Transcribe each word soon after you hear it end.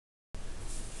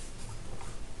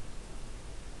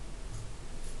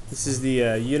This is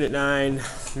the Unit 9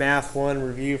 Math 1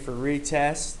 review for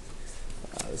retest.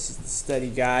 This is the study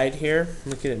guide here.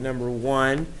 Looking at number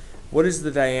 1. What is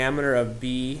the diameter of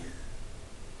B?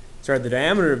 Sorry, the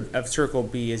diameter of circle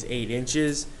B is 8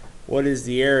 inches. What is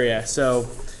the area? So,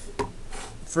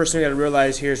 first thing we got to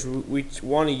realize here is we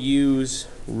want to use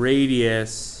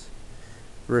radius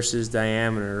versus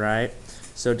diameter, right?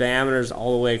 So diameter is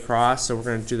all the way across, so we're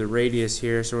going to do the radius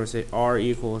here. So we're going to say R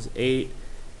equals 8,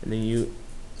 and then you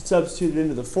substitute it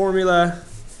into the formula,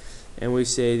 and we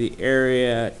say the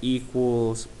area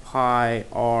equals pi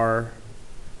r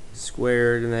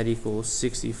squared, and that equals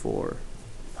 64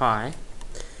 pi.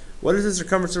 What is the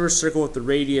circumference of a circle with the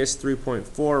radius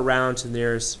 3.4 round to the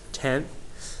nearest tenth?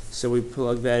 So we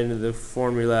plug that into the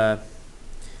formula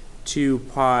 2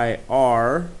 pi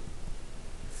r,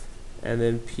 and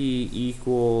then p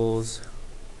equals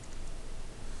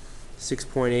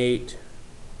 6.8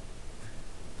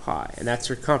 pi, and that's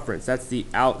circumference. That's the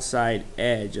outside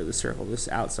edge of the circle, this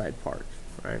outside part,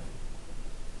 right?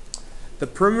 The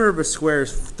perimeter of a square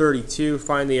is 32.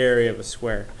 Find the area of a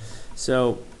square.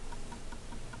 So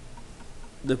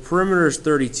the perimeter is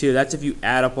 32. That's if you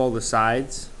add up all the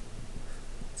sides.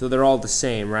 So they're all the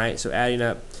same, right? So adding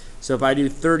up. So if I do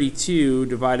 32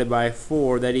 divided by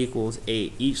 4, that equals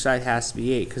 8. Each side has to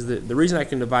be 8, because the reason I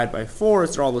can divide by 4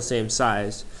 is they're all the same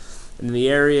size. And the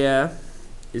area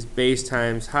is base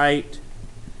times height.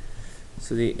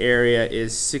 So the area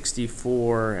is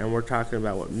 64, and we're talking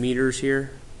about what, meters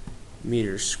here?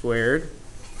 Meters squared.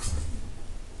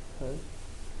 Okay.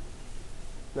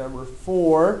 Number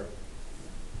 4.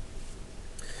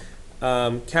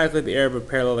 Calculate the area of a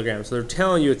parallelogram. So they're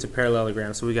telling you it's a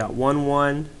parallelogram. So we got 1,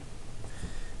 1,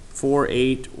 4,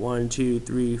 8, 1, 2,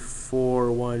 3,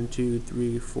 4, 1, 2,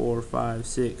 3, 4, 5,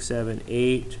 6, 7,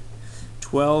 8,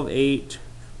 12, 8,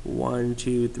 1,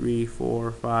 2, 3,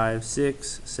 4, 5,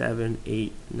 6, 7,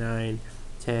 8, 9,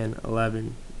 10,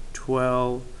 11,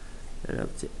 12, and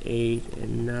up to 8,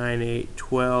 and 9, 8,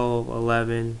 12,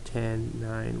 11, 10,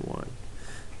 9, 1.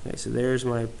 Okay, so there's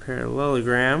my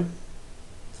parallelogram.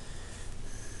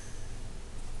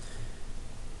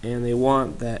 And they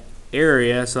want that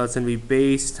area, so that's going to be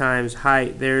base times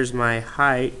height. There's my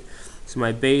height. So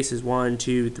my base is 1,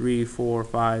 2, 3, 4,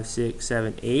 5, 6,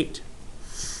 7, 8.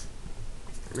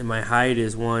 And my height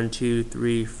is 1, 2,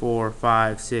 3, 4,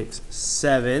 5, 6,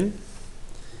 7.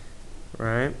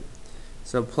 Right?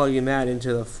 So plugging that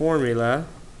into the formula,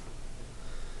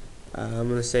 I'm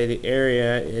going to say the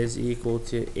area is equal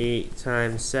to 8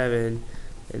 times 7,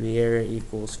 and the area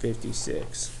equals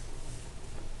 56.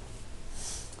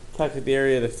 Calculate the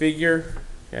area of the figure.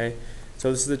 Okay, so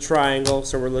this is the triangle,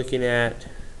 so we're looking at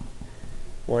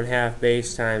 1/2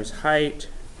 base times height.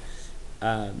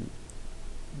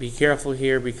 Be careful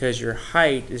here because your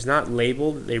height is not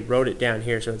labeled. They wrote it down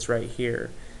here, so it's right here.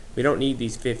 We don't need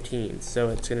these 15s, so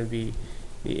it's going to be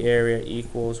the area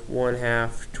equals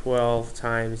 1/2 12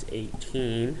 times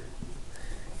 18.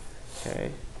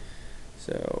 Okay,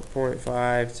 so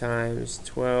 0.5 times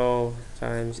 12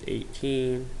 times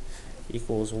 18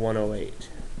 equals 108.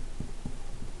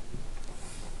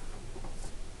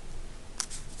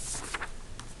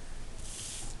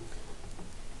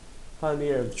 Find the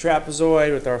area of the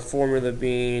trapezoid, with our formula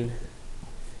being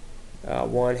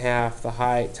 1/2 the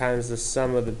height times the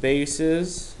sum of the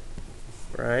bases,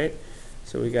 right?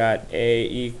 So we got A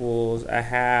equals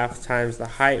 1/2 times the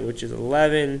height, which is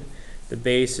 11. The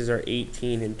bases are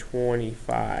 18 and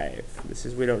 25.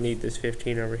 We don't need this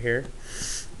 15 over here.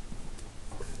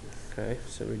 Okay,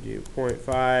 so we do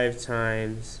 0.5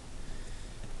 times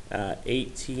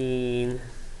 18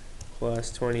 plus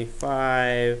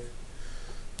 25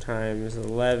 times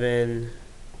 11.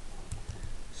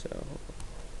 So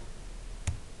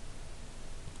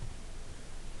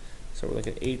we're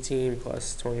looking at 18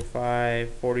 plus 25,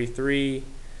 43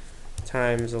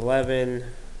 times 11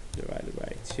 divided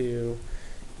by 2,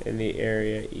 and the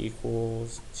area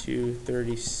equals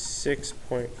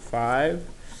 236.5.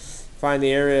 Find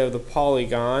the area of the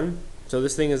polygon. So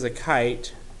this thing is a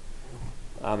kite.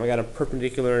 I got a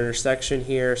perpendicular intersection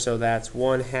here, so that's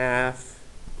 1/2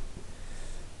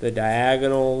 the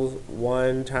diagonal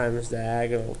 1 times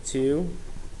diagonal 2.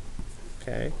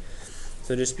 Okay,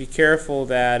 so just be careful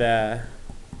that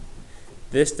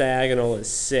this diagonal is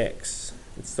 6.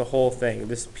 It's the whole thing.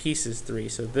 This piece is 3,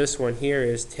 so this one here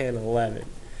is 10, 11.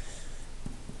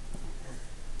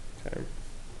 Okay.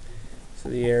 So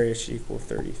the area should equal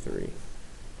 33.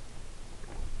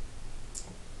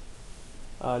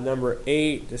 Number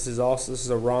 8, this is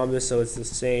a rhombus, so it's the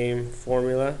same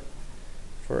formula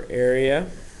for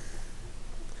area.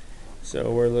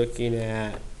 So we're looking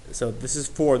at so this is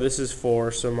 4, this is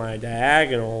 4, so my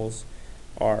diagonals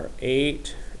are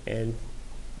 8 and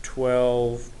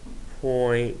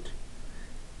 12.8.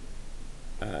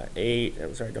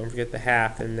 I'm sorry, don't forget the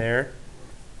half in there.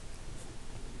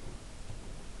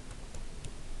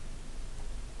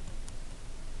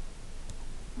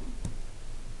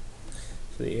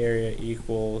 So the area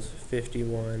equals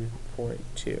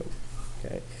 51.2.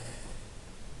 Okay.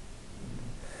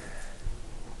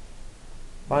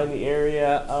 Find the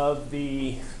area of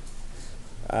the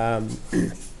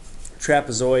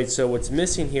trapezoid. So what's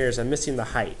missing here is I'm missing the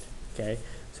height. Okay.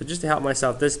 So just to help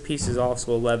myself, this piece is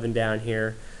also 11 down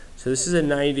here. So this is a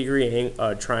 90-degree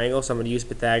triangle, so I'm going to use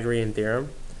Pythagorean theorem.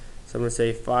 So I'm going to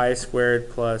say 5 squared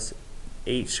plus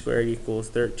 8 squared equals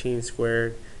 13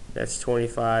 squared. That's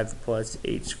 25 plus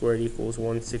 8 squared equals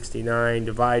 169.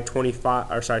 Divide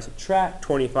 25, or sorry, subtract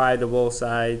 25 to both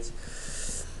sides.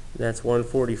 That's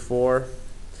 144.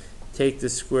 Take the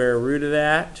square root of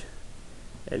that,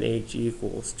 and h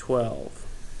equals 12.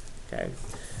 Okay,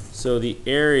 so the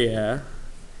area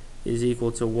is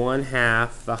equal to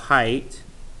 1/2 the height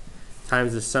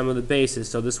times the sum of the bases.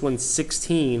 So this one's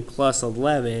 16 plus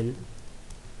 11,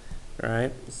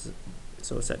 right?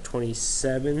 So it's at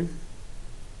 27.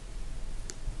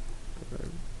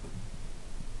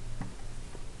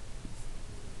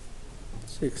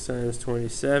 6 times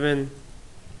 27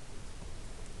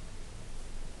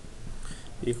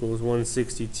 equals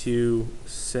 162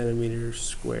 centimeters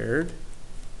squared.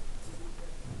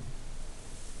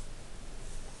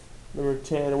 Number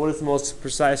 10, what is the most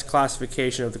precise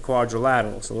classification of the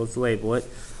quadrilateral? So let's label it.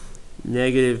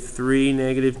 -3,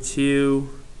 -2,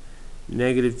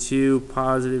 -2,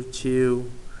 +2,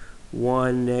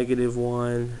 1,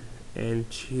 -1, and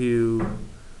 2,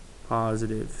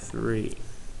 +3.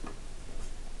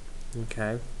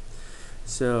 Okay,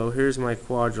 so here's my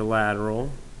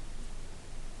quadrilateral.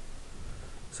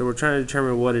 So we're trying to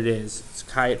determine what it is. It's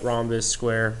kite, rhombus,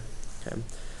 square. Okay,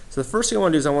 so the first thing I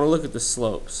want to do is I want to look at the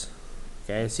slopes.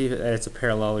 Okay, and see if it's a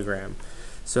parallelogram.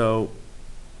 So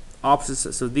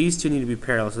opposites. So these two need to be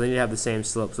parallel. So they need to have the same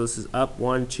slope. So this is up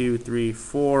 1, 2, 3,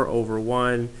 4 over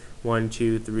 1. 1,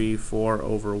 2, 3, 4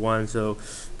 over 1. So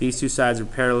these two sides are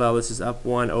parallel. This is up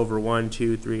 1 over 1,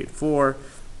 2, 3, and 4.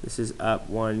 This is up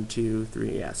 1, 2,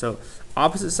 3. Yeah. So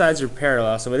opposite sides are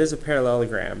parallel. So it is a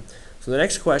parallelogram. So the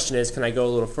next question is, can I go a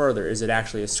little further? Is it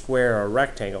actually a square or a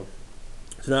rectangle?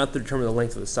 So now I have to determine the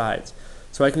length of the sides.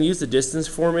 So I can use the distance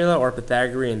formula or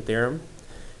Pythagorean theorem.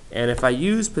 And if I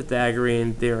use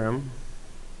Pythagorean theorem,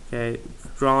 okay,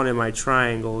 drawn in my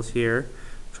triangles here,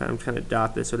 I'm trying to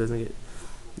dot this so it doesn't get,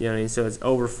 you know what I mean? So it's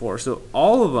over 4. So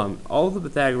all of them, all of the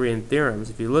Pythagorean theorems,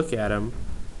 if you look at them,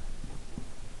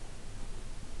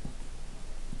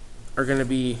 are going to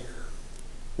be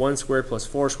 1 squared plus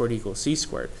 4 squared equals c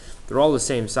squared. They're all the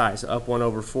same size. So up 1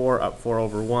 over 4, up 4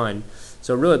 over 1.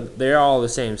 So really, they're all the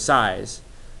same size.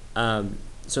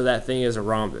 So that thing is a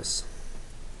rhombus.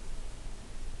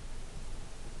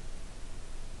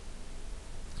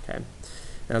 Okay.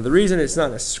 Now the reason it's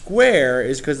not a square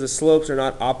is because the slopes are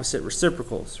not opposite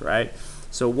reciprocals, right?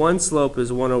 So one slope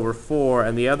is 1 over 4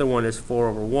 and the other one is 4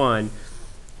 over 1.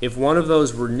 If one of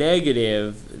those were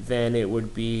negative, then it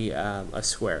would be a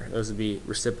square. Those would be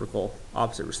reciprocal,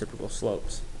 opposite reciprocal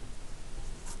slopes.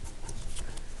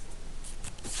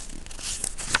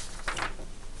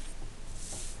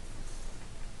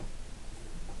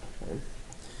 Okay.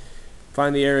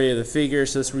 Find the area of the figure.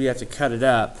 So this is where you have to cut it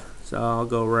up. So I'll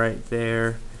go right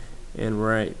there and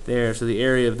right there. So the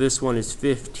area of this one is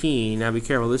 15. Now be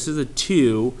careful. This is a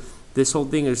 2. This whole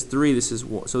thing is 3. This is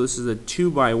 1. So this is a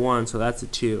 2 by 1. So that's a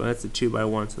 2. And that's a 2 by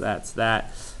 1. So that's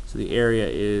that. So the area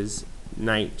is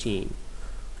 19.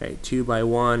 Okay, 2 by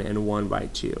 1 and 1 by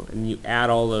 2. And you add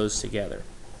all those together.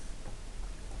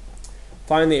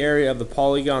 Find the area of the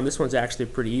polygon. This one's actually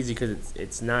pretty easy because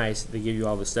it's nice. They give you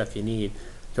all the stuff you need.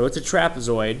 So it's a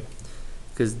trapezoid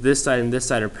because this side and this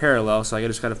side are parallel. So I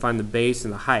just got to find the base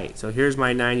and the height. So here's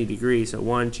my 90 degrees. So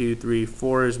 1, 2, 3,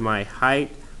 4 is my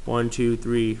height. 1, 2,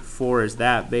 3, 4 is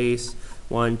that base.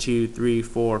 1, 2, 3,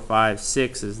 4, 5,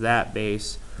 6 is that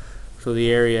base. So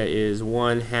the area is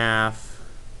 1/2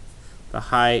 the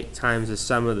height times the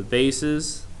sum of the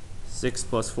bases. 6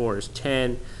 plus 4 is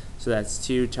 10. So that's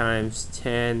 2 times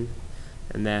 10,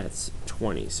 and that's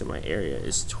 20. So my area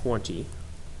is 20.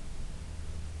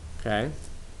 Okay.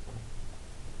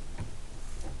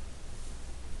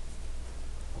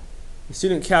 The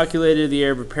student calculated the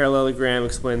area of a parallelogram,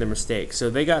 explained their mistake. So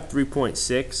they got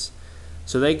 3.6.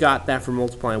 So they got that from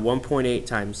multiplying 1.8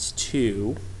 times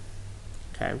 2.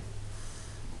 Okay.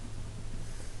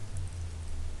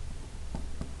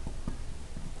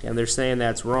 And they're saying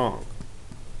that's wrong.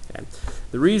 line.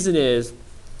 The reason is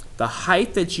the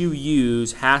height that you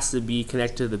use has to be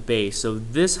connected to the base. So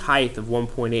this height of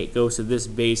 1.8 goes to this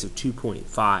base of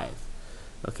 2.5.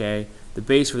 Okay, the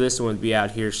base for this one would be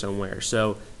out here somewhere.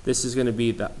 So this is going to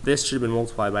be this should have been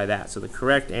multiplied by that. So the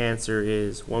correct answer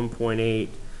is 1.8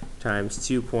 times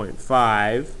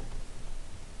 2.5,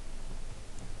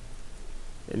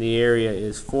 and the area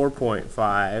is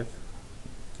 4.5.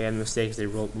 Okay, and the mistake is they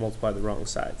multiplied the wrong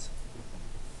sides.